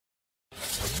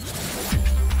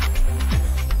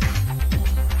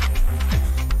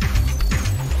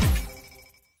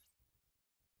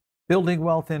building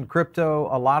wealth in crypto.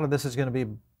 A lot of this is going to be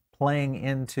playing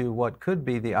into what could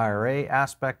be the IRA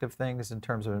aspect of things in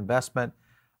terms of investment,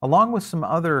 along with some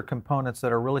other components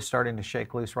that are really starting to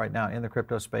shake loose right now in the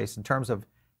crypto space in terms of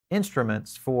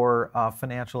instruments for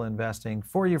financial investing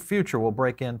for your future. We'll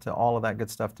break into all of that good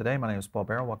stuff today. My name is Paul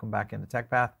Barron. Welcome back into Tech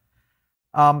Path.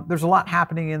 There's a lot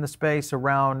happening in the space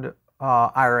around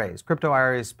IRAs, crypto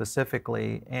IRAs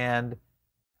specifically, and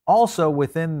also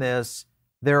within this,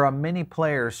 there are many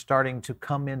players starting to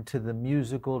come into the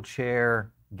musical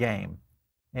chair game.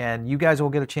 And you guys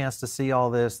will get a chance to see all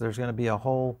this. There's going to be a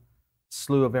whole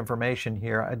slew of information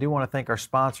here. I do want to thank our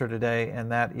sponsor today,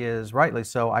 and that is, rightly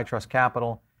so, I Trust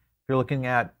Capital. If you're looking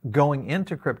at going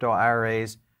into crypto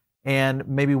IRAs and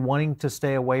maybe wanting to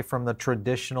stay away from the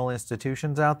traditional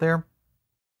institutions out there,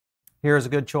 here's a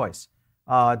good choice.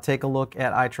 Take a look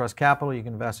at I Trust Capital. You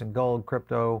can invest in gold,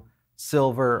 crypto,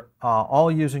 silver,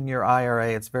 all using your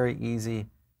IRA. It's very easy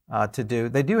to do.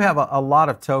 They do have a lot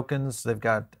of tokens. They've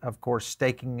got, of course,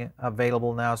 staking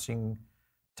available now, so you can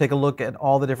take a look at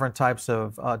all the different types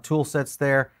of tool sets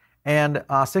there. And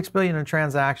 $6 billion in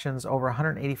transactions, over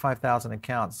 185,000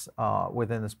 accounts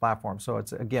within this platform. So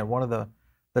it's, again, one of the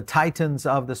titans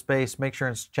of the space. Make sure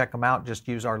and check them out. Just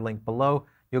use our link below.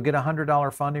 You'll get a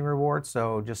 $100 funding reward.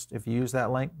 So just if you use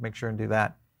that link, make sure and do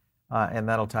that. And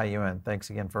that'll tie you in.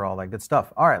 Thanks again for all that good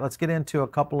stuff. All right, let's get into a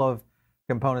couple of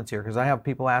components here, because I have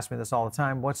people ask me this all the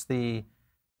time. What are you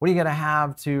going to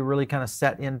have to really kind of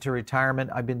set into retirement?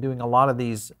 I've been doing a lot of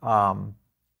these kind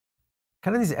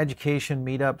of these education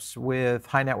meetups with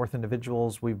high net worth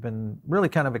individuals. We've been really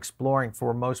kind of exploring,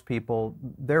 for most people,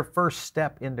 their first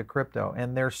step into crypto,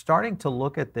 and they're starting to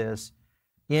look at this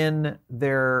in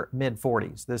their mid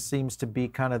 40s. This seems to be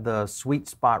kind of the sweet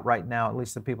spot right now, at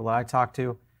least the people that I talk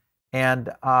to. And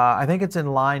I think it's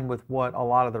in line with what a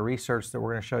lot of the research that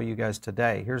we're going to show you guys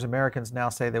today. Here's Americans now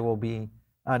say they will be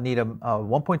need a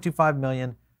 1.25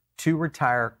 million to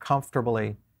retire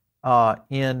comfortably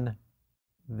in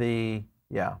the,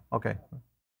 yeah, okay,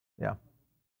 yeah.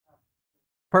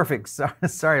 Perfect,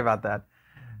 sorry about that,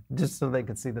 just so they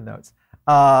can see the notes.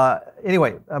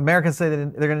 Anyway, Americans say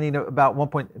that they're going to need about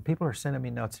people are sending me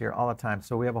notes here all the time,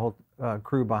 so we have a whole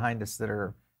crew behind us that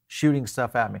are shooting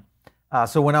stuff at me.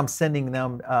 So when I'm sending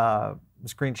them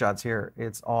screenshots here,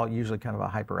 it's all usually kind of a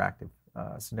hyperactive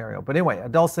scenario. But anyway,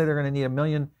 adults say they're going to need $1.2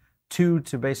 million to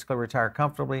basically retire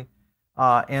comfortably.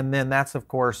 And then that's, of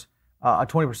course, a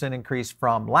 20% increase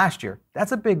from last year.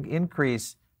 That's a big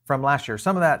increase from last year.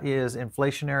 Some of that is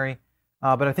inflationary,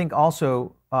 but I think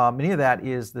also many of that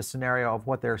is the scenario of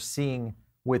what they're seeing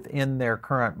within their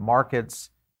current markets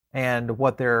and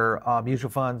what their mutual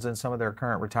funds and some of their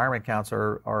current retirement accounts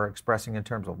are expressing in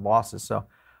terms of losses. So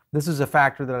this is a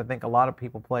factor that I think a lot of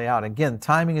people play out. Again,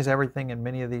 timing is everything in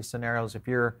many of these scenarios. If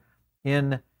you're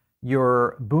in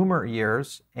your boomer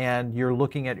years and you're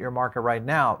looking at your market right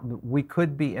now, we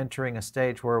could be entering a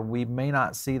stage where we may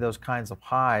not see those kinds of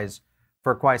highs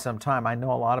for quite some time. I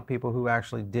know a lot of people who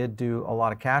actually did do a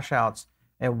lot of cash outs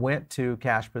and went to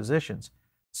cash positions.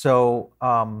 So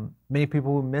many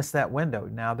people who missed that window,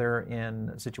 now they're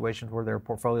in situations where their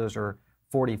portfolios are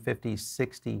 40, 50,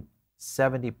 60,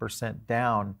 70%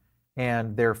 down,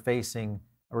 and they're facing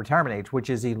a retirement age, which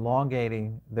is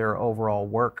elongating their overall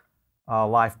work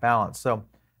life balance. So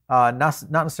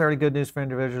not necessarily good news for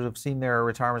individuals who have seen their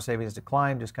retirement savings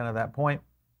decline, just kind of that point.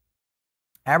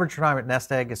 Average retirement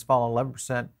nest egg has fallen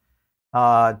 11%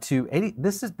 to 80.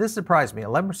 This surprised me,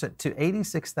 11% to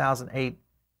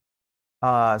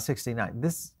 86,869.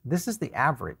 This is the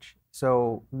average.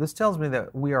 So this tells me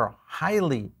that we are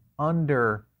highly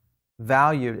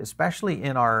undervalued, especially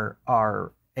in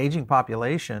our aging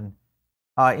population,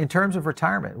 in terms of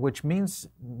retirement, which means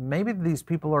maybe these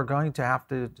people are going to have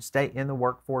to stay in the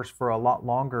workforce for a lot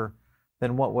longer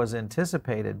than what was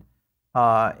anticipated.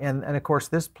 And of course,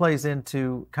 this plays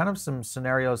into kind of some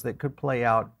scenarios that could play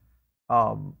out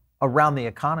around the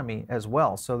economy as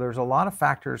well. So there's a lot of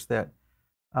factors that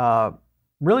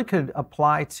really could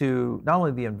apply to not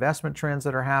only the investment trends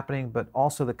that are happening, but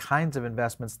also the kinds of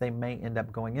investments they may end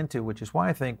up going into, which is why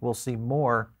I think we'll see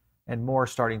more and more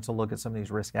starting to look at some of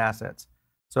these risk assets.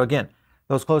 So again,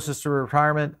 those closest to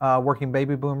retirement, working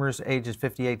baby boomers, ages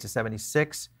 58 to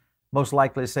 76, most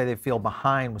likely to say they feel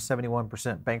behind with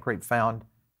 71% bank rate found.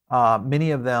 Many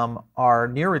of them are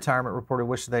near retirement, reported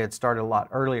wish they had started a lot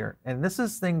earlier. And this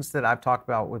is things that I've talked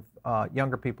about with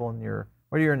younger people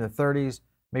whether you're in the 30s,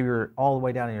 maybe you're all the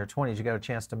way down in your 20s, you got a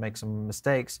chance to make some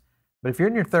mistakes. But if you're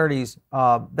in your 30s,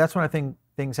 that's when I think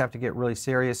things have to get really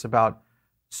serious about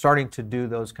starting to do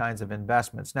those kinds of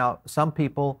investments. Now, some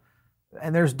people,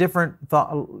 and there's different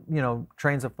thought,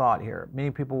 trains of thought here.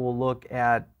 Many people will look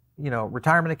at,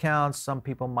 retirement accounts. Some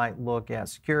people might look at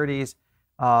securities.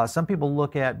 Some people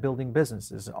look at building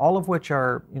businesses, all of which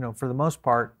are, for the most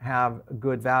part, have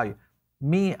good value.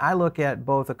 Me, I look at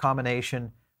both a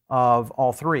combination of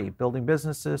all three: building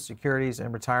businesses, securities,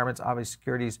 and retirements. Obviously,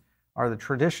 securities are the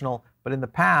traditional, but in the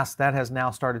past, that has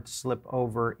now started to slip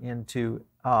over into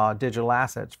digital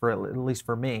assets, for at least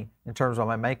for me, in terms of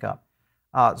my makeup.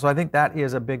 So I think that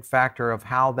is a big factor of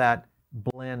how that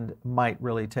blend might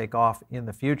really take off in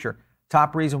the future.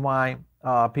 Top reason why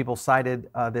people cited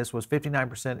this was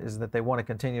 59% is that they want to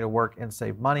continue to work and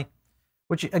save money,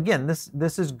 which again,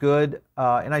 this is good.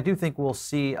 And I do think we'll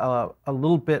see a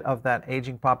little bit of that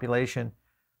aging population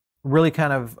really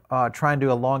kind of trying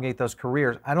to elongate those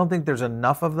careers. I don't think there's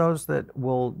enough of those that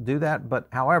will do that. But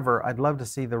however, I'd love to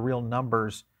see the real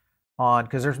numbers on,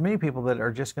 because there's many people that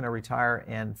are just going to retire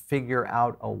and figure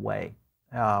out a way,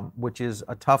 which is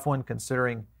a tough one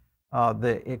considering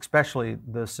especially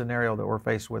the scenario that we're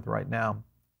faced with right now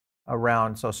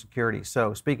around Social Security.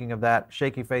 So speaking of that,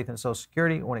 shaky faith in Social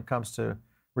Security when it comes to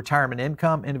retirement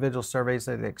income, individual surveys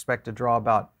say they expect to draw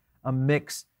about a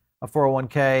mix of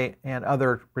 401k and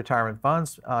other retirement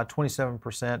funds,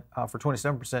 27% for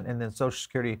 27%, and then Social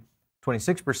Security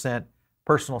 26%,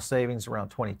 personal savings around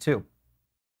 22%.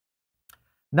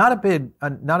 Not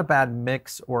a bad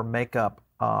mix or makeup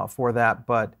for that,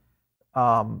 but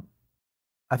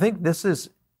I think this is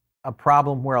a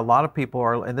problem where a lot of people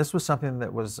are, and this was something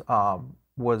that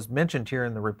was mentioned here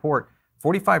in the report.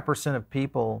 45% of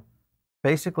people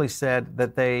basically said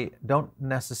that they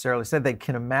they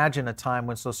can imagine a time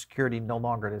when Social Security no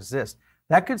longer exists.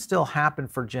 That could still happen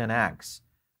for Gen X,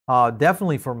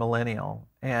 definitely for Millennial,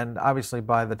 and obviously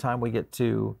by the time we get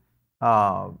to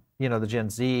the Gen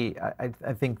Z,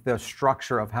 I think the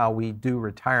structure of how we do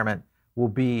retirement will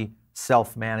be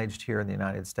self-managed here in the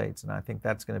United States, and I think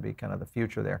that's going to be kind of the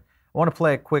future there. I want to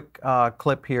play a quick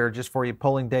clip here just for you,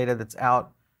 polling data that's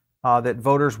out that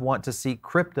voters want to see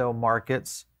crypto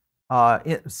markets,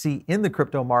 in the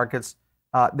crypto markets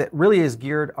that really is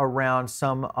geared around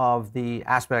some of the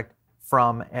aspect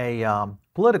from a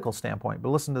political standpoint. But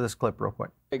listen to this clip real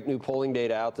quick. Big new polling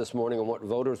data out this morning on what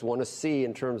voters want to see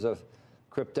in terms of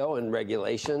crypto and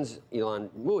regulations. Elon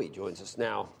Mui joins us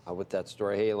now with that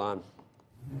story. Hey, Elon.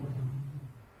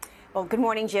 Well, good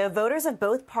morning, Joe. Voters of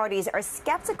both parties are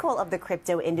skeptical of the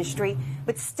crypto industry,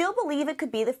 but still believe it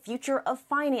could be the future of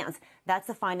finance. That's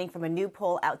the finding from a new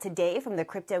poll out today from the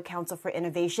Crypto Council for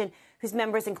Innovation, whose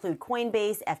members include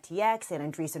Coinbase, FTX,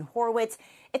 and Andreessen Horowitz.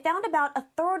 It found about a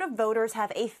third of voters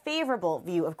have a favorable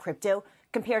view of crypto,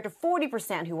 compared to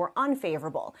 40% who were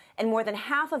unfavorable. And more than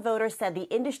half of voters said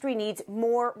the industry needs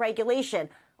more regulation.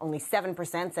 Only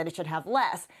 7% said it should have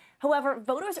less. However,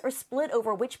 voters are split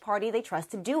over which party they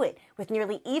trust to do it, with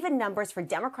nearly even numbers for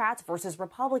Democrats versus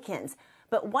Republicans.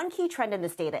 But one key trend in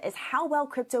this data is how well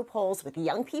crypto polls with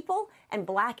young people and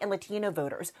Black and Latino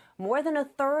voters. More than a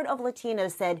third of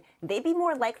Latinos said they'd be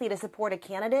more likely to support a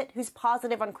candidate who's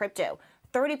positive on crypto.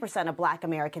 30% of Black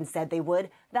Americans said they would,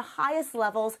 the highest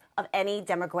levels of any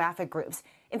demographic groups.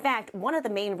 In fact, one of the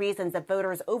main reasons that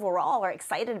voters overall are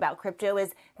excited about crypto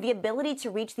is the ability to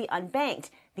reach the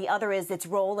unbanked. The other is its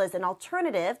role as an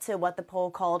alternative to what the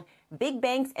poll called big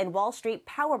banks and Wall Street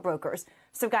power brokers.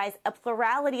 So guys, a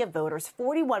plurality of voters,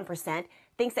 41%,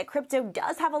 thinks that crypto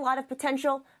does have a lot of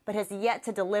potential, but has yet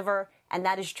to deliver. And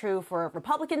that is true for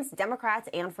Republicans, Democrats,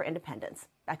 and for independents.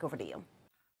 Back over to you.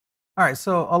 All right,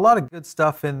 so a lot of good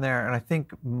stuff in there, and I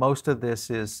think most of this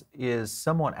is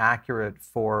somewhat accurate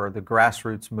for the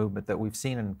grassroots movement that we've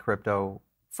seen in crypto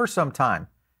for some time.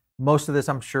 Most of this,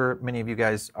 I'm sure many of you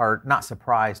guys are not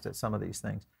surprised at some of these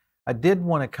things. I did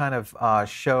want to kind of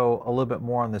show a little bit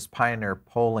more on this Pioneer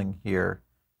polling here,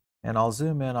 and I'll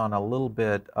zoom in on a little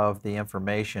bit of the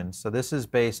information. So this is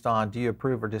based on, do you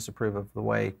approve or disapprove of the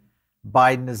way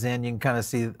Biden is in? You can kind of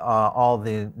see all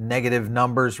the negative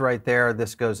numbers right there.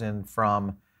 This goes in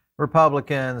from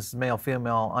Republicans, male,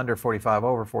 female, under 45,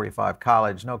 over 45,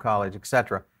 college, no college,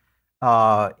 etc.,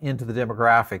 into the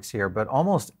demographics here. But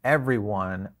almost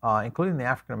everyone, including the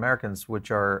African Americans,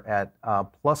 which are at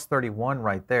plus 31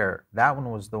 right there, that one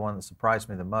was the one that surprised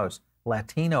me the most.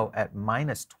 Latino at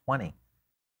minus 20.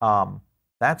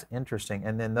 That's interesting.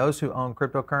 And then those who own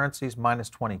cryptocurrencies, minus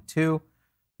 22.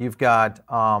 You've got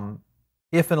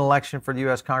if an election for the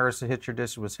U.S. Congress to hit your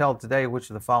district was held today, which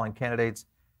of the following candidates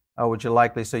would you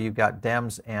likely? So you've got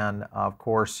Dems and, of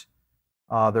course,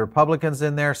 the Republicans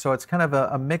in there. So it's kind of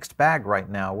a mixed bag right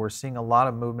now. We're seeing a lot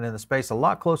of movement in the space, a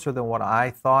lot closer than what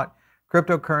I thought.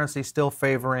 Cryptocurrency still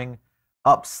favoring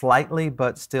up slightly,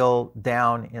 but still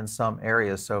down in some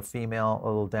areas. So female, a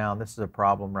little down. This is a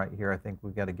problem right here. I think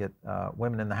we've got to get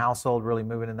women in the household really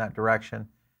moving in that direction.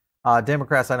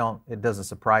 Democrats, it doesn't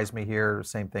surprise me here.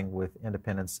 Same thing with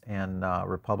independents and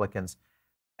Republicans.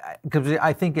 Because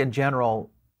I think in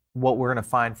general, what we're going to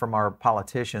find from our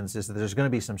politicians is that there's going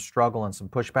to be some struggle and some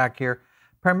pushback here,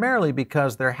 primarily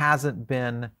because there hasn't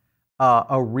been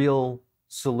a real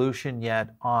solution yet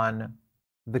on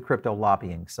the crypto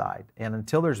lobbying side. And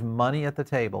until there's money at the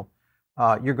table,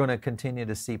 you're going to continue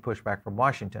to see pushback from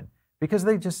Washington because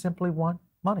they just simply want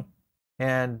money.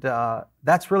 And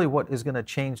that's really what is going to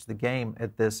change the game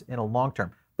at this in a long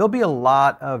term. There'll be a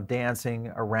lot of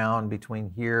dancing around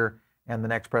between here and the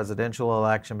next presidential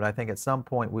election, but I think at some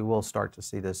point we will start to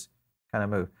see this kind of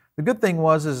move. The good thing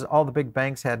is all the big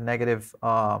banks had negative,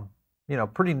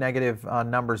 pretty negative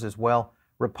numbers as well.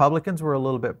 Republicans were a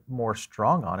little bit more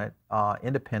strong on it.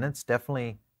 Independents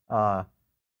definitely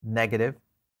negative,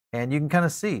 and you can kind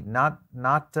of see not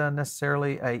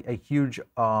necessarily a huge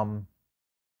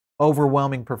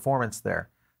overwhelming performance there.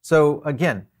 So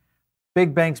again,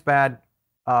 big banks bad,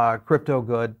 crypto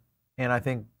good, and I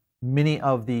think many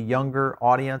of the younger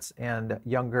audience and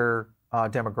younger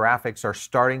demographics are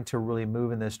starting to really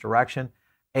move in this direction.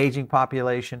 Aging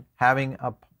population, having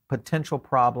a potential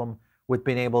problem with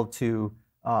being able to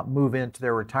move into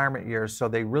their retirement years, so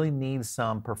they really need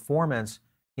some performance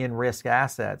in risk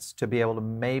assets to be able to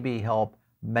maybe help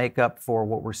make up for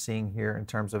what we're seeing here in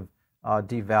terms of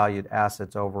devalued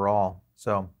assets overall.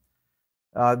 So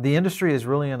the industry is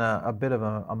really in a bit of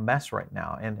a mess right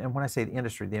now. And when I say the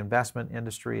industry, the investment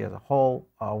industry as a whole,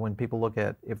 when people look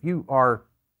at, if you are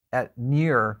at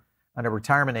near a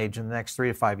retirement age in the next 3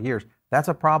 to 5 years, that's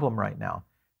a problem right now.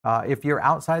 If you're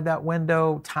outside that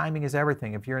window, timing is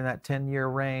everything. If you're in that 10-year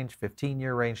range,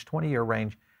 15-year range, 20-year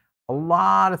range, a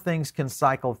lot of things can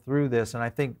cycle through this. And I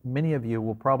think many of you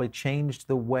will probably change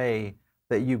the way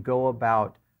that you go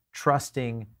about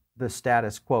trusting the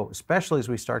status quo, especially as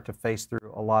we start to face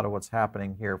through a lot of what's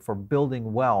happening here for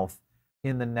building wealth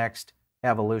in the next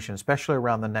evolution, especially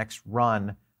around the next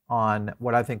run on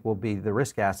what I think will be the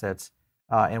risk assets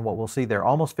and what we'll see there.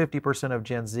 Almost 50% of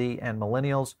Gen Z and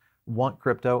millennials want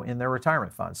crypto in their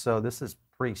retirement funds. So this is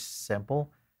pretty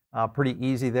simple, pretty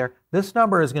easy there. This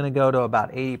number is going to go to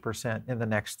about 80% in the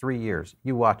next 3 years.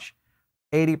 You watch,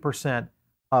 80%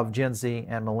 of Gen Z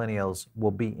and millennials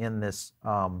will be in this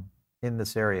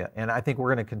area. And I think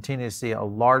we're going to continue to see a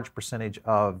large percentage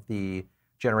of the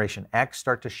Generation X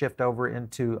start to shift over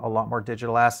into a lot more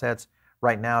digital assets.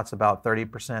 Right now it's about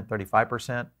 30%,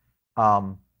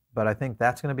 35%. But I think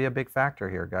that's going to be a big factor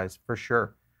here, guys, for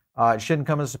sure. It shouldn't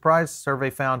come as a surprise. Survey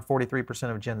found 43%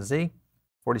 of Gen Z,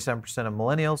 47% of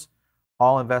millennials,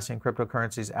 all investing in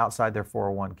cryptocurrencies outside their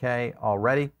 401k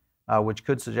already, which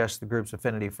could suggest the group's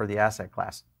affinity for the asset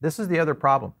class. This is the other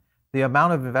problem. The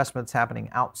amount of investments happening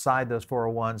outside those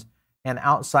 401s and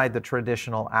outside the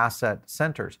traditional asset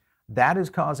centers, that is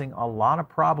causing a lot of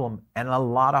problem and a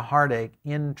lot of heartache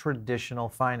in traditional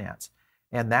finance.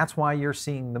 And that's why you're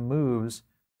seeing the moves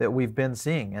that we've been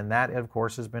seeing. And that, of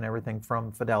course, has been everything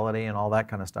from Fidelity and all that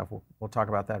kind of stuff. We'll talk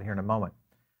about that here in a moment.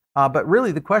 But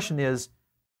really, the question is,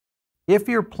 if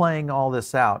you're playing all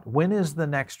this out, when is the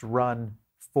next run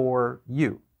for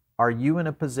you? Are you in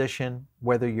a position,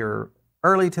 whether you're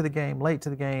early to the game, late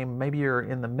to the game, maybe you're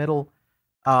in the middle,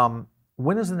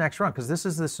 when is the next run? Because this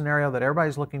is the scenario that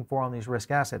everybody's looking for on these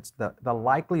risk assets. The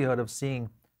likelihood of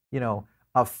seeing,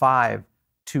 a 5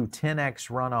 to 10x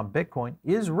run on Bitcoin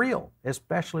is real,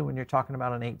 especially when you're talking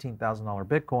about an $18,000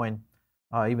 Bitcoin,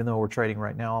 even though we're trading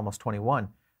right now almost 21.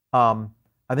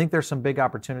 I think there's some big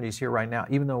opportunities here right now,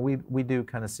 even though we do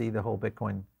kind of see the whole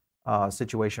Bitcoin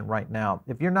situation right now.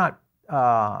 If you're not,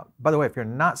 by the way, if you're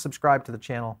not subscribed to the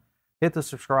channel, hit the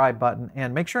subscribe button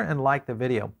and make sure and like the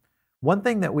video. One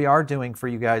thing that we are doing for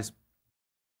you guys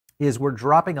is we're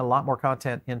dropping a lot more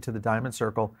content into the Diamond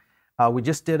Circle. We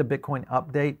just did a Bitcoin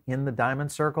update in the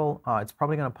Diamond Circle. It's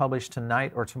probably going to publish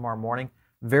tonight or tomorrow morning.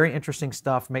 Very interesting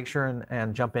stuff. Make sure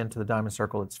and jump into the Diamond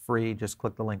Circle. It's free. Just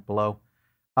click the link below.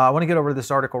 I want to get over to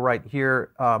this article right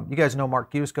here. You guys know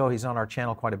Mark Yusko. He's on our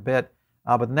channel quite a bit.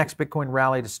 But the next Bitcoin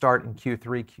rally to start in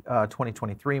Q3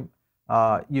 2023,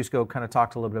 Yusko kind of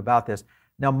talked a little bit about this.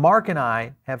 Now, Mark and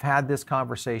I have had this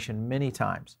conversation many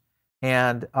times.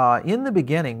 And in the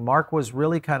beginning, Mark was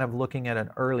really kind of looking at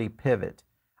an early pivot.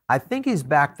 I think he's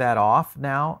backed that off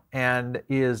now and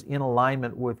is in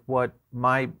alignment with what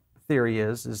my theory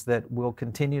is that we'll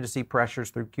continue to see pressures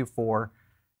through Q4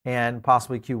 and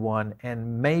possibly Q1,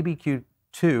 and maybe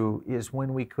Q2 is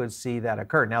when we could see that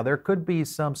occur. Now, there could be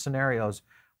some scenarios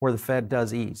where the Fed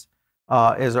does ease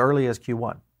as early as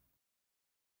Q1.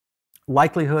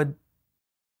 likelihood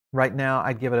right now,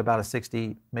 I'd give it about a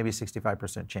 60, maybe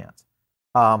 65% chance.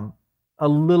 A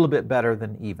little bit better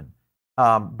than even.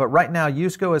 But right now,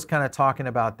 USCO is kind of talking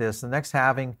about this. The next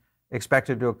halving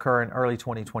expected to occur in early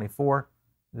 2024.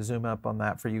 Zoom up on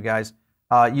that for you guys.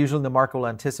 Usually the market will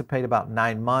anticipate about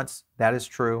 9 months. That is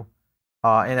true.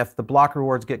 And if the block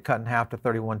rewards get cut in half to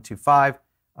 31.25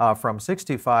 from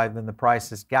 6.25, then the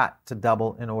price has got to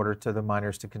double in order to the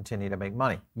miners to continue to make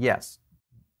money. Yes,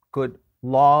 good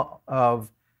law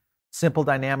of simple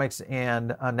dynamics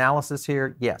and analysis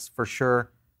here. Yes, for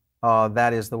sure.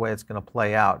 That is the way it's going to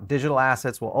play out. Digital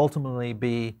assets will ultimately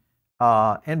be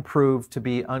and prove to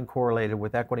be uncorrelated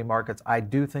with equity markets. I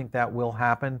do think that will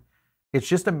happen. It's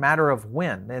just a matter of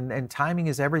when, and timing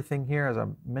is everything here, as I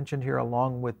mentioned here,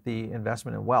 along with the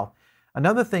investment in wealth.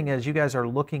 Another thing is you guys are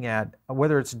looking at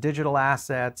whether it's digital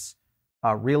assets,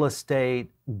 real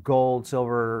estate, gold,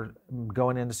 silver,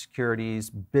 going into securities,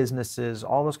 businesses,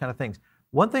 all those kind of things.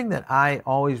 One thing that I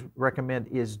always recommend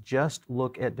is just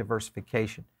look at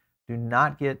diversification. Do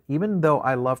not get, even though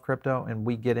I love crypto and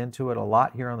we get into it a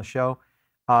lot here on the show,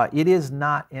 it is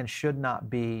not and should not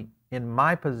be, in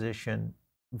my position,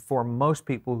 for most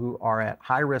people who are at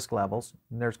high risk levels.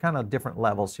 And there's kind of different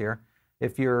levels here.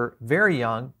 If you're very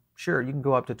young, sure, you can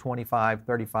go up to 25,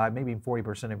 35, maybe even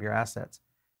 40% of your assets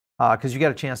because you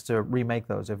get a chance to remake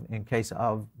those in case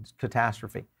of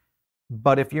catastrophe.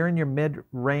 But if you're in your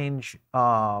mid-range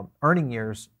earning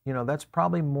years, you know, that's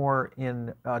probably more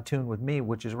in tune with me,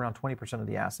 which is around 20% of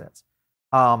the assets.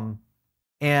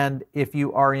 And if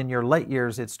you are in your late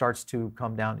years, it starts to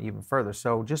come down even further.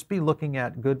 So just be looking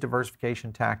at good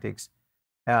diversification tactics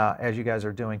as you guys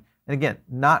are doing. And again,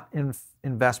 not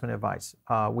investment advice.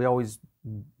 We always,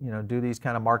 you know, do these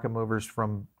kind of market movers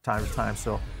from time to time.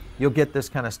 So you'll get this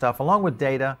kind of stuff along with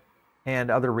data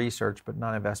and other research, but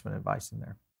not investment advice in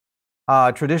there.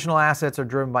 Traditional assets are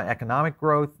driven by economic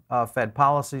growth, Fed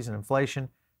policies, and inflation.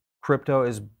 Crypto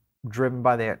is driven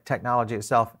by the technology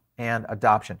itself and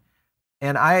adoption.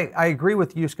 And I agree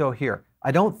with Yusko here.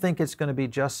 I don't think it's going to be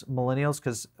just millennials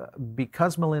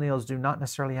because millennials do not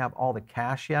necessarily have all the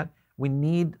cash yet. We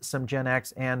need some Gen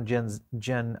X and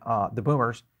the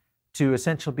boomers to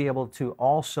essentially be able to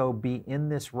also be in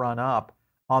this run up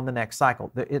on the next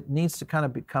cycle. It needs to kind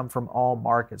of come from all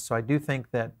markets. So I do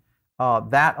think that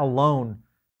that alone,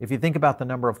 if you think about the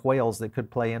number of whales that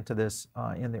could play into this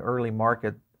in the early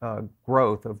market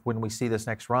growth of when we see this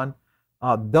next run,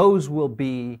 those will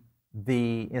be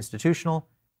the institutional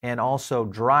and also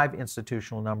drive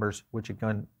institutional numbers, which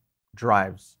again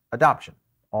drives adoption,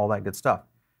 all that good stuff.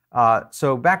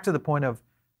 So back to the point of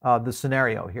the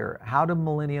scenario here. How do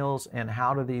millennials and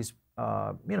how do these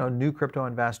new crypto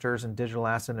investors and digital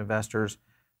asset investors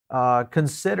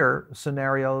consider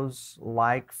scenarios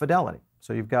like Fidelity?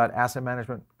 So you've got asset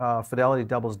management. Fidelity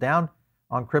doubles down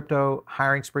on crypto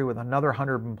hiring spree with another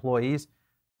 100 employees.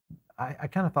 I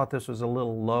kind of thought this was a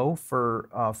little low for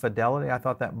Fidelity. I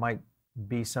thought that might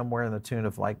be somewhere in the tune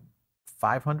of like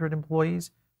 500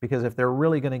 employees, because if they're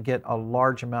really going to get a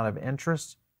large amount of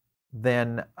interest,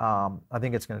 then I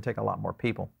think it's going to take a lot more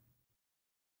people.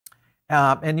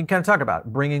 And you kind of talk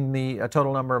about bringing the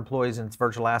total number of employees in its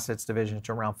virtual assets division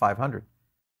to around 500.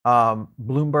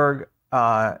 Bloomberg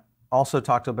also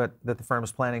talked about that the firm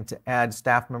is planning to add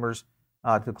staff members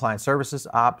to client services,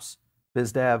 ops,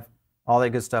 biz dev, all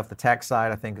that good stuff. The tech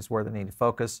side, I think, is where they need to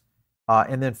focus.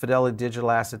 And then Fidelity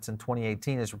Digital Assets in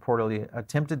 2018 has reportedly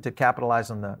attempted to capitalize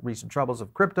on the recent troubles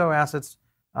of crypto assets,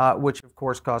 which of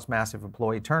course caused massive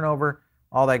employee turnover,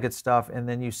 all that good stuff. And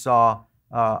then you saw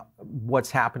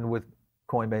what's happened with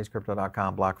Coinbase,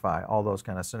 Crypto.com, BlockFi, all those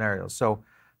kind of scenarios. So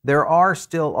there are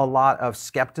still a lot of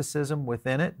skepticism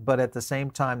within it, but at the same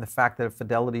time, the fact that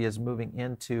Fidelity is moving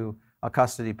into a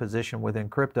custody position within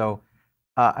crypto,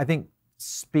 I think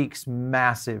speaks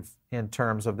massive in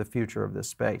terms of the future of this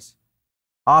space.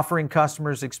 Offering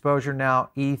customers exposure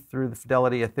now, ETH through the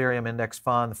Fidelity Ethereum Index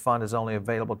Fund. The fund is only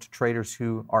available to traders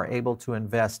who are able to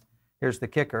invest, here's the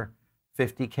kicker,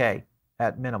 $50K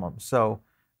at minimum. So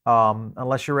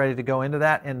unless you're ready to go into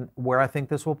that, and where I think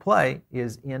this will play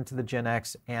is into the Gen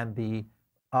X and the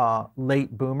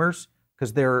late boomers,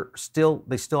 because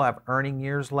they still have earning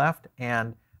years left,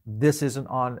 and this isn't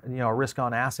on a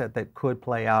risk-on asset that could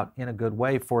play out in a good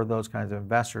way for those kinds of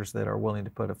investors that are willing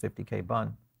to put a $50K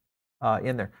bun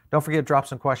in there. Don't forget to drop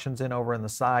some questions in over on the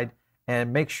side,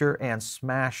 and make sure and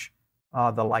smash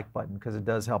the like button, because it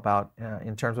does help out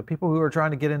in terms of people who are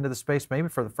trying to get into the space maybe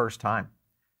for the first time.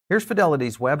 Here's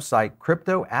Fidelity's website,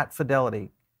 Crypto at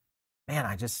Fidelity.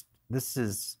 Man, this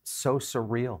is so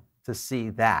surreal to see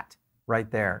that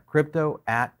right there. Crypto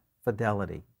at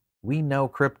Fidelity. We know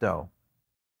crypto.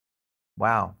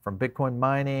 Wow, from Bitcoin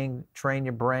mining, train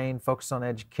your brain, focus on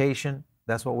education.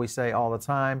 That's what we say all the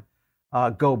time.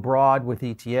 Go broad with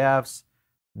ETFs.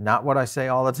 Not what I say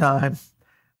all the time,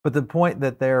 but the point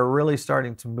that they're really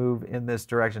starting to move in this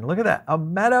direction. Look at that, a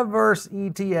metaverse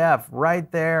ETF right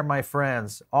there, my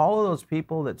friends. All of those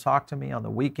people that talk to me on the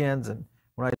weekends and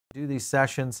when I do these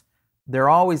sessions, they're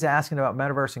always asking about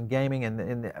metaverse and gaming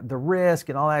and the risk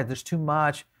and all that. There's too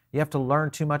much. You have to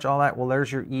learn too much, all that. Well,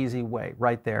 there's your easy way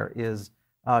right there is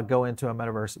go into a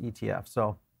metaverse ETF.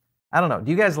 So I don't know.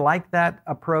 Do you guys like that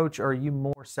approach, or are you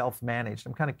more self-managed?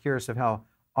 I'm kind of curious of how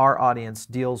our audience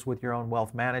deals with your own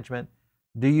wealth management.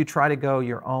 Do you try to go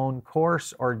your own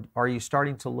course, or are you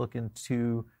starting to look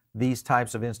into these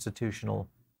types of institutional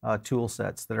tool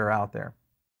sets that are out there?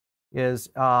 Here's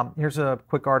a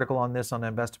quick article on this on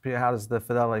Investopedia. How does the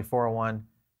Fidelity 401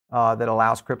 that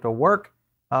allows crypto work?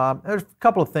 There's a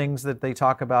couple of things that they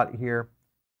talk about here.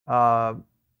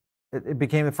 It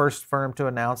became the first firm to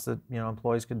announce that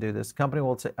employees could do this. The company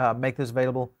will make this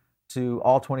available to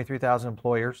all 23,000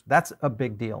 employers. That's a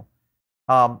big deal.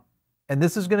 And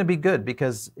this is going to be good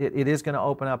because it is going to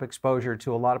open up exposure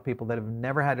to a lot of people that have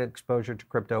never had exposure to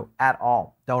crypto at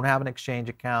all, don't have an exchange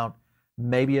account,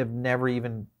 maybe have never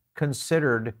even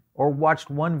considered or watched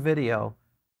one video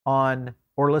on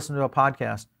or listened to a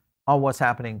podcast on what's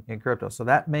happening in crypto. So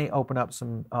that may open up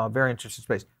some very interesting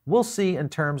space. We'll see in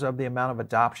terms of the amount of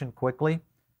adoption quickly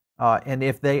and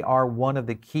if they are one of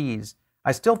the keys.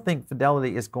 I still think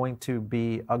Fidelity is going to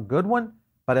be a good one,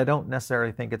 but I don't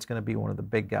necessarily think it's going to be one of the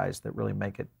big guys that really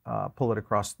make it, pull it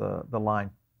across the line.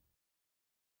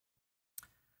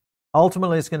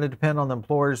 Ultimately, it's going to depend on the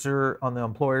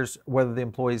employers whether the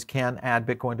employees can add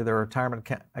Bitcoin to their retirement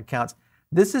accounts.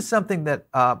 This is something that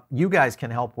you guys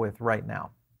can help with right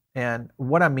now. And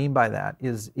what I mean by that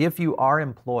is if you are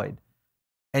employed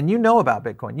and you know about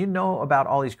Bitcoin, you know about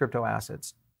all these crypto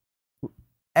assets,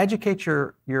 educate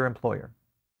your employer,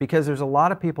 because there's a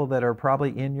lot of people that are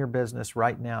probably in your business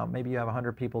right now. Maybe you have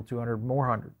 100 people, 200,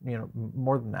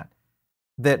 more than that,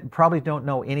 that probably don't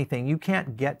know anything. You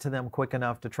can't get to them quick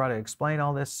enough to try to explain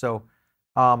all this. So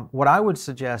what I would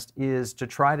suggest is to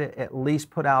try to at least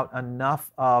put out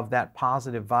enough of that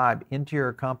positive vibe into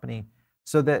your company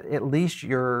so that at least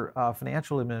your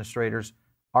financial administrators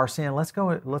are saying, let's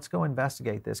go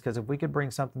investigate this, because if we could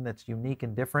bring something that's unique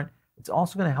and different, it's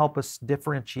also going to help us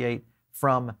differentiate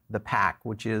from the pack,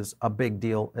 which is a big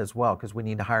deal as well, because we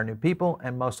need to hire new people,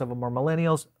 and most of them are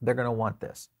millennials. They're going to want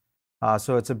this.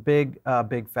 So it's a big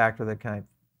factor that kind of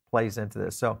plays into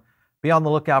this. So be on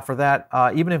the lookout for that.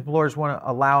 Even if employers want to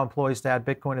allow employees to add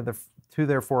Bitcoin to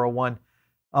their 401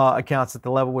 accounts at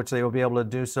the level which they will be able to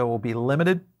do so will be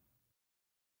limited.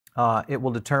 It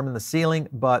will determine the ceiling,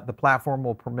 but the platform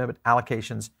will permit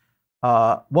allocations,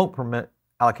 won't permit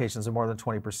allocations of more than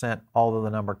 20%, although the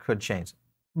number could change.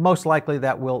 Most likely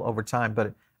that will over time.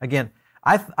 But again,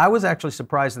 I was actually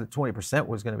surprised that 20%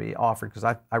 was going to be offered, because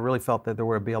I really felt that there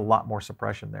would be a lot more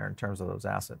suppression there in terms of those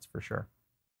assets for sure.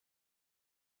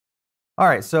 All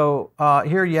right, so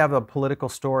here you have a political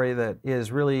story that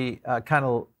is really kind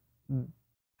of,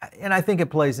 and I think it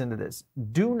plays into this.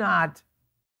 Do not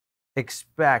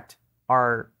expect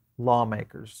our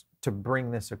lawmakers to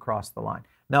bring this across the line.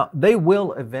 Now, they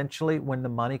will eventually when the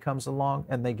money comes along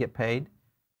and they get paid.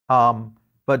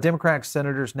 But Democratic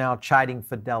senators now chiding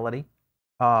Fidelity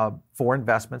for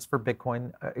investments for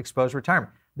Bitcoin exposed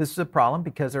retirement. This is a problem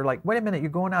because they're like, wait a minute, you're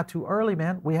going out too early,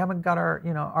 man. We haven't got our,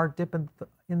 our dip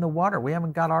in the water. We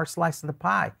haven't got our slice of the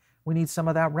pie. We need some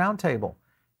of that round table.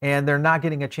 And they're not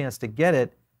getting a chance to get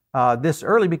it this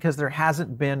early because there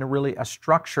hasn't been really a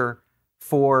structure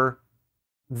for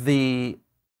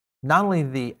not only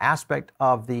the aspect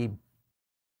of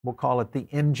we'll call it the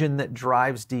engine that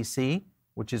drives DC,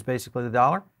 which is basically the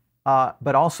dollar,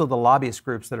 but also the lobbyist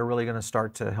groups that are really going to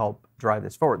start to help drive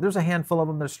this forward. There's a handful of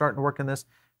them that are starting to work in this.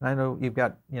 And I know you've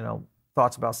got,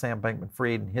 thoughts about Sam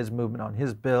Bankman-Fried and his movement on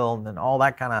his bill and then all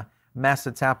that kind of mess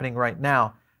that's happening right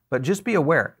now. But just be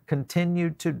aware, continue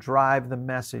to drive the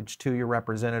message to your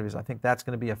representatives. I think that's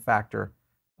going to be a factor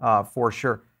for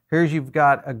sure. Here's, you've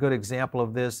got a good example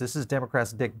of this. This is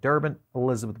Democrats Dick Durbin,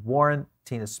 Elizabeth Warren,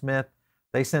 Tina Smith.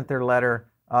 They sent their letter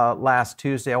last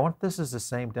Tuesday. I wonder if this is the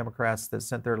same Democrats that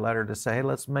sent their letter to say, hey,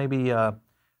 let's maybe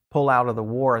pull out of the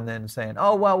war, and then saying,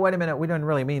 oh, well, wait a minute, we didn't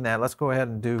really mean that. Let's go ahead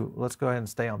and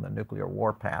stay on the nuclear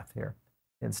war path here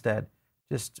instead.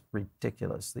 Just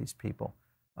ridiculous, these people.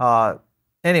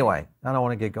 Anyway, I don't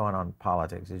want to get going on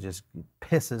politics. It just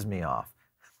pisses me off.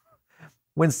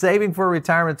 When saving for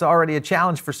retirement is already a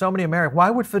challenge for so many Americans, why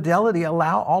would Fidelity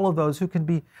allow all of those who can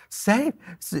be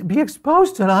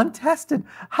exposed to an untested,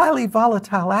 highly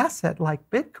volatile asset like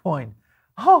Bitcoin?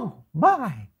 Oh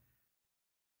my!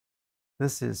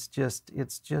 This is pure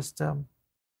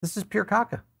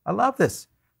caca. I love this.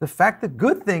 The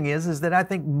good thing is that I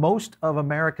think most of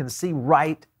Americans see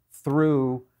right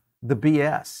through the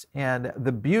BS. And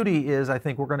the beauty is, I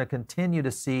think we're going to continue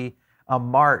to see a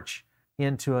march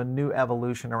into a new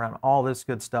evolution around all this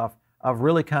good stuff of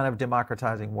really kind of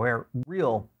democratizing where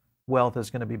real wealth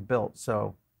is going to be built.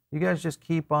 So you guys just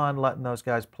keep on letting those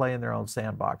guys play in their own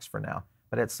sandbox for now.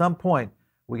 But at some point,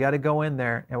 we got to go in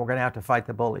there and we're going to have to fight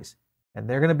the bullies. And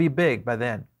they're going to be big by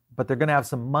then, but they're going to have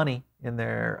some money in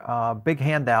their big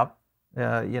handout,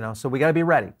 so we got to be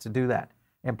ready to do that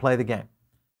and play the game.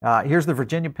 Here's the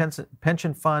Virginia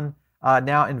Pension Fund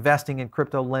now investing in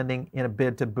crypto lending in a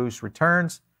bid to boost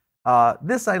returns.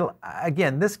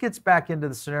 This gets back into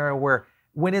the scenario where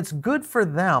when it's good for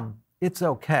them, it's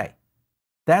okay.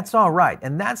 That's all right.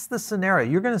 And that's the scenario.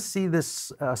 You're going to see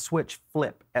this switch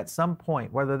flip at some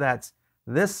point, whether that's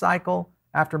this cycle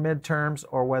after midterms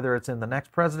or whether it's in the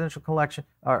next presidential election,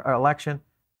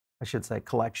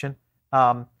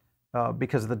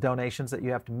 because of the donations that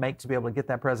you have to make to be able to get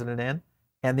that president in.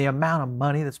 And the amount of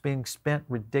money that's being spent,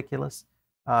 ridiculous,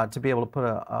 to be able to put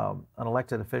an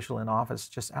elected official in office,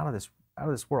 just out of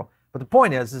this world. But the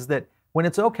point is that when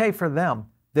it's okay for them,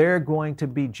 they're going to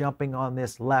be jumping on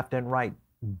this left and right,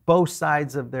 both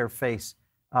sides of their face.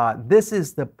 This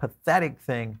is the pathetic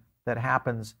thing that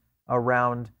happens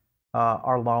around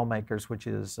our lawmakers, which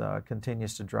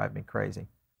continues to drive me crazy.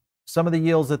 Some of the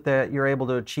yields that you're able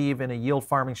to achieve in a yield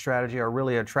farming strategy are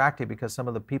really attractive because some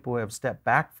of the people who have stepped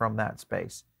back from that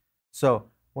space. So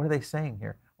what are they saying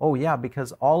here? Oh yeah,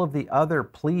 because all of the other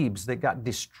plebes that got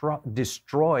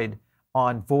destroyed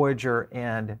on Voyager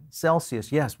and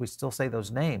Celsius, yes, we still say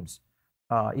those names,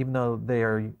 even though they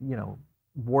are,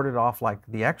 warded off like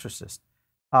The Exorcist.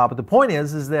 But the point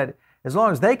is that as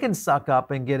long as they can suck up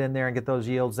and get in there and get those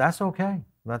yields, that's okay.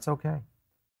 That's okay.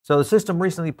 So the system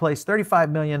recently placed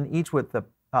 $35 million each with the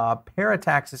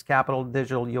Parataxis Capital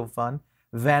Digital Yield Fund,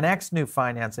 VanEck's new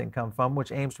finance income fund,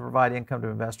 which aims to provide income to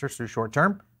investors through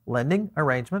short-term lending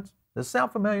arrangements. Does this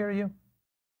sound familiar to you?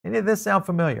 Any of this sound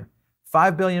familiar?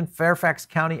 $5 billion Fairfax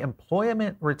County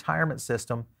Employment Retirement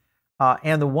System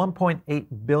and the $1.8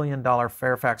 billion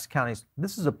Fairfax County's,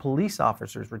 this is a police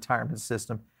officer's retirement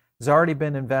system, has already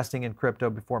been investing in crypto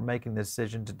before making the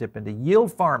decision to dip into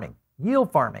yield farming.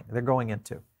 Yield farming they're going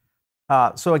into.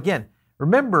 So again,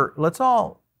 remember, let's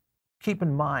all keep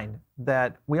in mind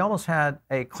that we almost had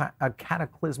a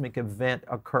cataclysmic event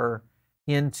occur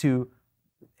in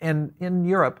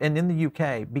Europe and in the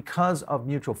UK because of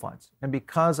mutual funds and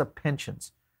because of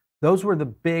pensions. Those were the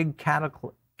big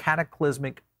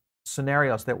cataclysmic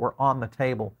scenarios that were on the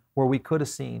table where we could have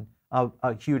seen a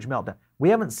huge meltdown. We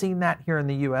haven't seen that here in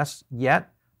the US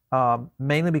yet,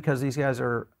 mainly because these guys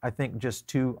are, I think, just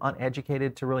too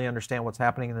uneducated to really understand what's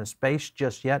happening in this space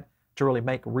just yet to really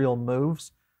make real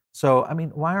moves. So, I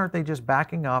mean, why aren't they just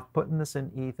backing off, putting this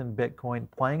in ETH and Bitcoin,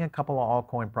 playing a couple of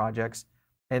altcoin projects,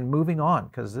 and moving on?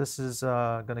 Because this is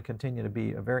going to continue to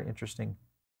be a very interesting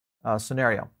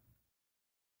scenario.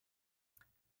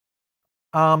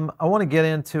 I want to get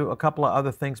into a couple of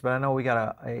other things, but I know we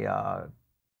got a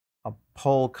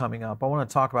poll coming up. I want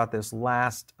to talk about this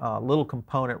last little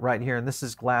component right here, and this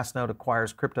is Glassnode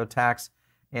acquires crypto tax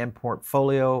and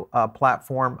portfolio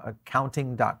platform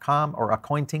accounting.com or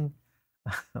accounting.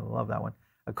 I love that one.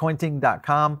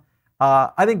 Accounting.com.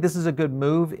 I think this is a good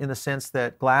move in the sense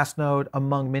that Glassnode,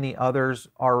 among many others,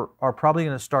 are probably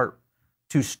going to start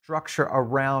to structure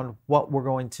around what we're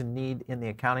going to need in the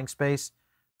accounting space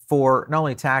for not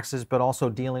only taxes, but also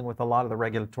dealing with a lot of the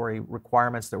regulatory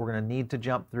requirements that we're going to need to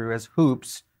jump through as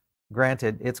hoops.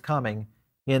 Granted, it's coming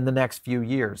in the next few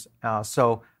years.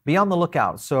 So be on the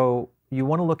lookout. So you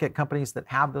want to look at companies that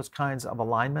have those kinds of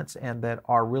alignments and that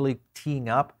are really teeing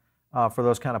up for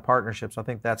those kind of partnerships. I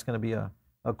think that's going to be a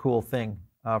cool thing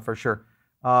for sure.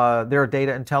 They're a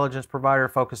data intelligence provider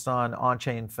focused on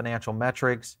on-chain financial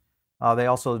metrics. They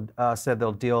also said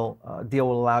they'll deal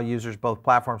will allow users both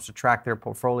platforms to track their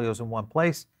portfolios in one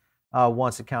place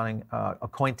once accounting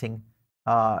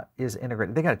is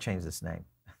integrated. They got to change this name.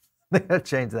 They got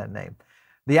to change that name.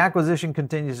 The acquisition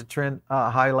continues to trend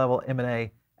high-level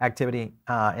M&A activity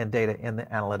and data in the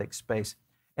analytics space.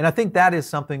 And I think that is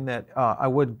something that I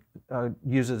would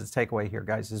use as a takeaway here,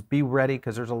 guys, is be ready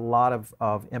because there's a lot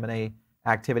of M&A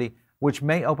activity, which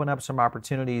may open up some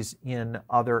opportunities in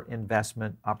other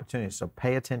investment opportunities. So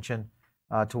pay attention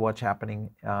to what's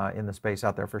happening in the space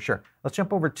out there for sure. Let's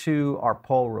jump over to our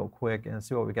poll real quick and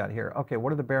see what we got here. Okay,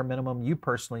 what are the bare minimum you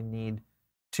personally need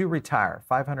to retire?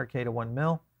 500K to 1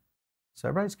 mil, So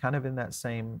everybody's kind of in that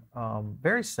same,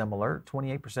 very similar,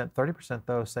 28%, 30%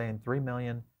 though, saying 3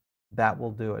 million, that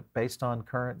will do it. Based on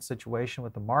current situation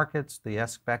with the markets, the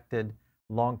expected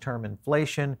long-term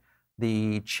inflation,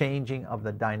 the changing of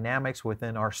the dynamics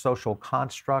within our social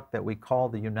construct that we call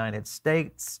the United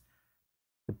States,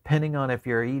 depending on if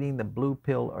you're eating the blue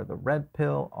pill or the red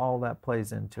pill, all that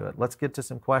plays into it. Let's get to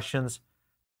some questions.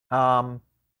 How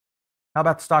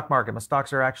about the stock market? My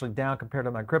stocks are actually down compared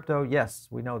to my crypto. Yes,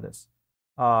 we know this.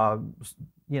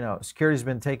 Securities have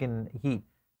been taking heat.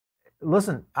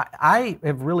 Listen, I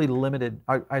have really limited.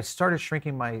 I started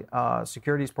shrinking my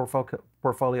securities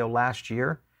portfolio last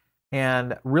year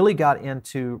and really got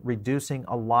into reducing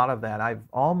a lot of that. I've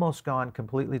almost gone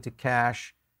completely to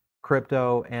cash,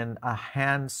 crypto, and a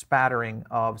hand spattering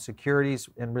of securities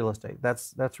and real estate.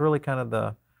 That's really kind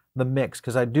of the mix,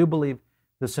 because I do believe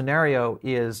the scenario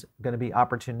is going to be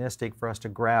opportunistic for us to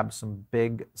grab some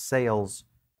big sales.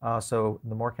 So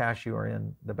the more cash you are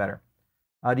in, the better.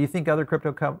 Do you think other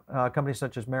crypto companies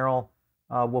such as Merrill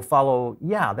will follow?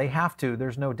 Yeah, they have to.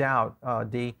 There's no doubt,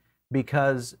 D,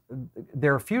 because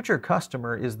their future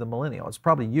customer is the millennial. It's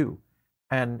probably you.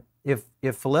 And if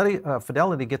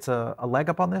Fidelity gets a leg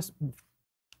up on this,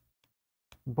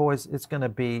 boys, it's going to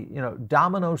be,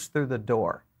 dominoes through the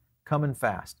door, coming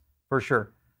fast, for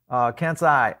sure.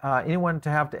 Kansai, anyone to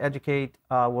have to educate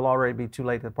will already be too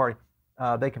late to the party.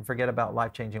 They can forget about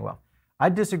life-changing wealth. I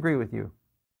disagree with you,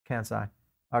 Kansai.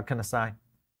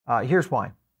 Here's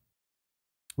why.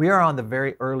 We are on the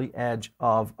very early edge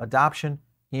of adoption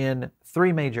in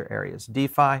 3 major areas: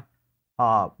 DeFi,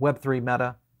 Web3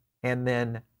 Meta, and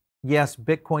then, yes,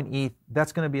 Bitcoin ETH.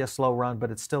 That's going to be a slow run, but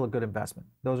it's still a good investment.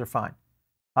 Those are fine.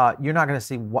 You're not going to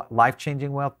see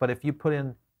life-changing wealth, but if you put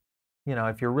in,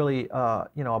 if you're really, a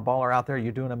baller out there,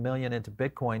 you're doing $1 million into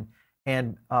Bitcoin,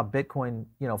 and Bitcoin,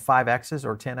 5X's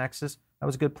or 10X's, that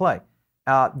was a good play.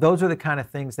 Those are the kind of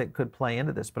things that could play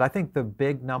into this. But I think the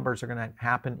big numbers are going to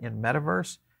happen in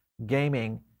metaverse,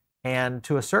 gaming, and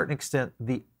to a certain extent,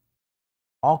 the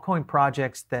altcoin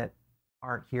projects that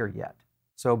aren't here yet.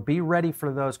 So be ready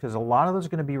for those, because a lot of those are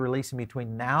going to be releasing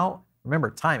between now,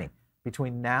 remember timing,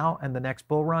 between now and the next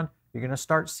bull run. You're going to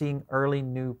start seeing early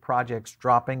new projects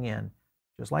dropping in,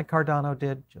 just like Cardano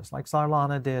did, just like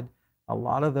Solana did, a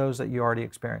lot of those that you already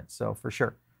experienced. So for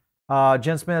sure.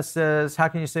 Jen Smith says, how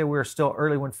can you say we're still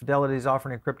early when Fidelity is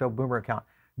offering a crypto boomer account?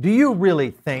 Do you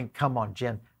really think, come on,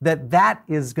 Jen, that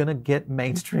is going to get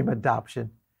mainstream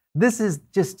adoption? This is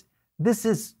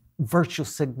virtual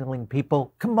signaling,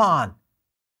 people. Come on.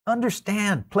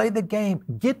 Understand, play the game,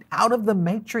 get out of the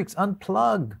matrix,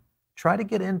 unplug, try to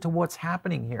get into what's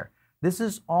happening here. This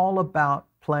is all about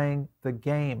playing the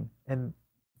game, and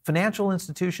financial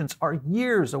institutions are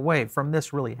years away from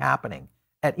this really happening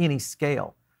at any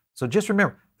scale. So just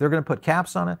remember, they're going to put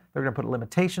caps on it, they're going to put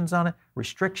limitations on it,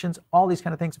 restrictions, all these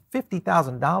kind of things.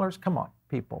 $50,000, come on,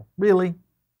 people, really?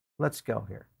 Let's go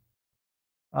here.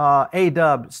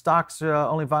 A-Dub, stocks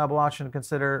only viable option to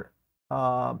consider.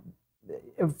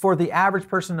 For the average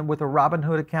person with a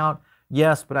Robinhood account,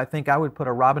 yes, but I think I would put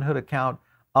a Robinhood account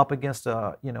up against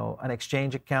an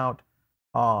exchange account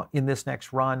in this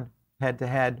next run, head to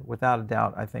head, without a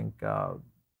doubt. I think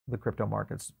the crypto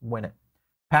markets win it.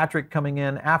 Patrick coming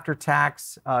in after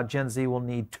tax. Gen Z will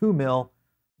need 2 mil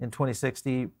in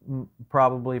 2060,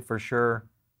 probably, for sure,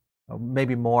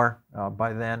 maybe more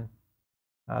by then.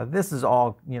 This is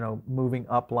all, moving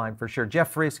upline for sure.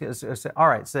 Jeff Freese, all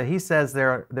right, so he says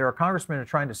there are congressmen who are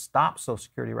trying to stop Social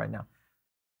Security right now.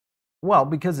 Well,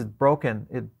 because it's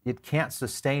broken, it can't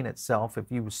sustain itself. If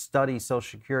you study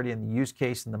Social Security and the use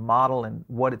case and the model and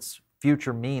what its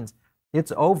future means,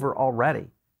 it's over already.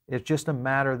 It's just a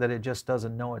matter that it just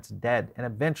doesn't know it's dead. And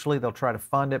eventually they'll try to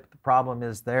fund it, but the problem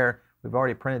is we've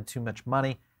already printed too much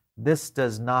money. This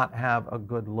does not have a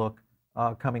good look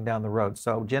coming down the road.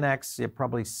 So Gen X, you're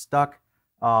probably stuck.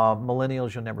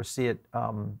 Millennials, you'll never see it.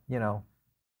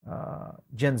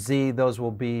 Gen Z, those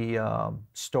will be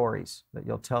stories that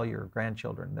you'll tell your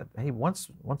grandchildren that, hey, once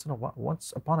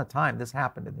upon a time, this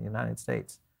happened in the United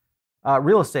States.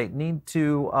 Real estate, need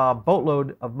to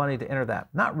boatload of money to enter that.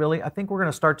 Not really. I think we're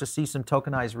going to start to see some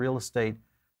tokenized real estate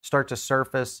start to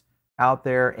surface out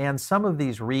there, and some of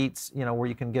these REITs, where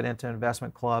you can get into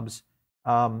investment clubs,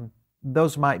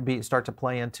 those might start to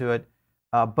play into it.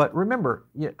 But remember,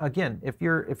 again, if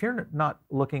you're not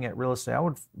looking at real estate, I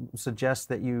would suggest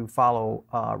that you follow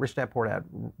Rich Dad Poor Dad,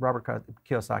 Robert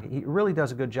Kiyosaki. He really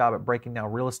does a good job at breaking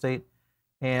down real estate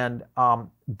and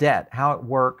debt, how it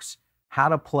works, how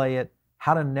to play it,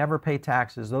 how to never pay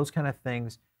taxes, those kind of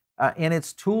things. And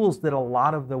it's tools that a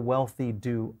lot of the wealthy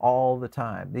do all the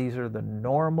time. These are the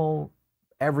normal,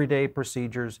 everyday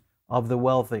procedures of the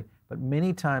wealthy. But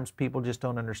many times people just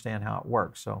don't understand how it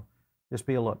works. So just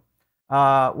be a look. What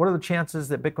are the chances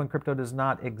that Bitcoin crypto does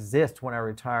not exist when I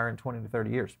retire in 20 to 30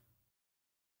 years?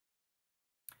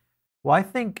 Well, I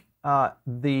think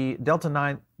the Delta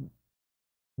 9,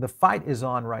 the fight is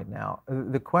on right now.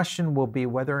 The question will be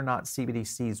whether or not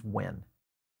CBDCs win.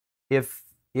 If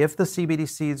the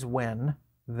CBDCs win,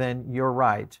 then you're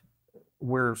right,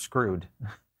 we're screwed.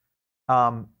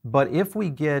 But if we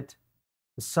get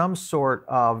some sort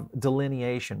of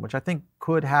delineation, which I think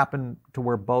could happen to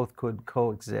where both could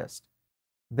coexist,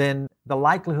 then the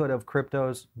likelihood of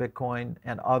cryptos, Bitcoin,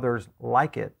 and others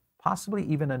like it, possibly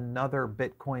even another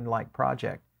Bitcoin-like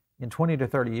project in 20 to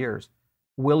 30 years,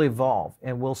 will evolve,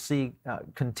 and we'll see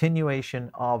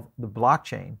continuation of the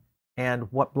blockchain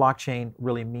and what blockchain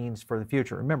really means for the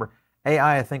future. Remember,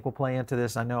 AI, I think, will play into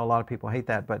this. I know a lot of people hate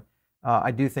that, but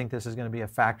I do think this is going to be a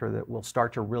factor that will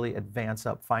start to really advance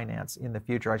up finance in the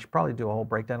future. I should probably do a whole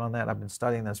breakdown on that. I've been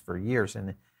studying this for years,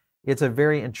 and it's a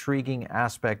very intriguing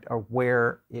aspect of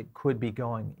where it could be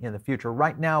going in the future.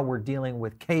 Right now, we're dealing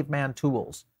with caveman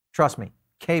tools. Trust me,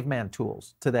 caveman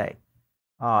tools today.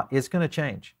 It's going to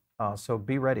change, so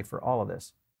be ready for all of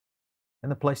this.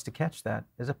 And the place to catch that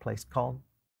is a place called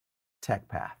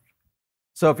TechPath.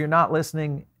 So if you're not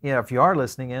listening, if you are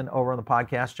listening in over on the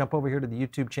podcast, jump over here to the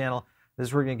YouTube channel. This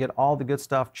is where you're going to get all the good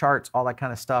stuff, charts, all that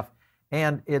kind of stuff.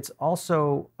 And it's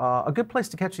also a good place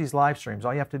to catch these live streams.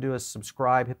 All you have to do is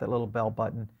subscribe, hit that little bell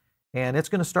button, and it's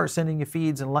going to start sending you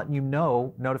feeds and letting you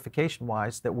know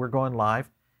notification-wise that we're going live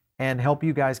and help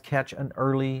you guys catch an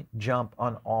early jump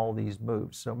on all these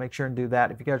moves. So make sure and do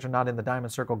that. If you guys are not in the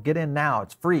Diamond Circle, get in now.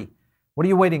 It's free. What are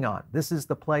you waiting on? This is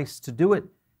the place to do it.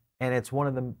 And it's one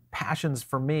of the passions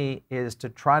for me is to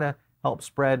try to help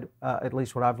spread at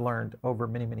least what I've learned over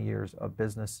many, many years of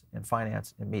business and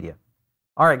finance and media.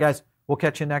 All right, guys, we'll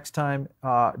catch you next time.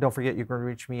 Don't forget, you can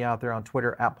reach me out there on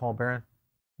Twitter @PaulBaron.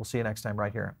 We'll see you next time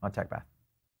right here on TechPath.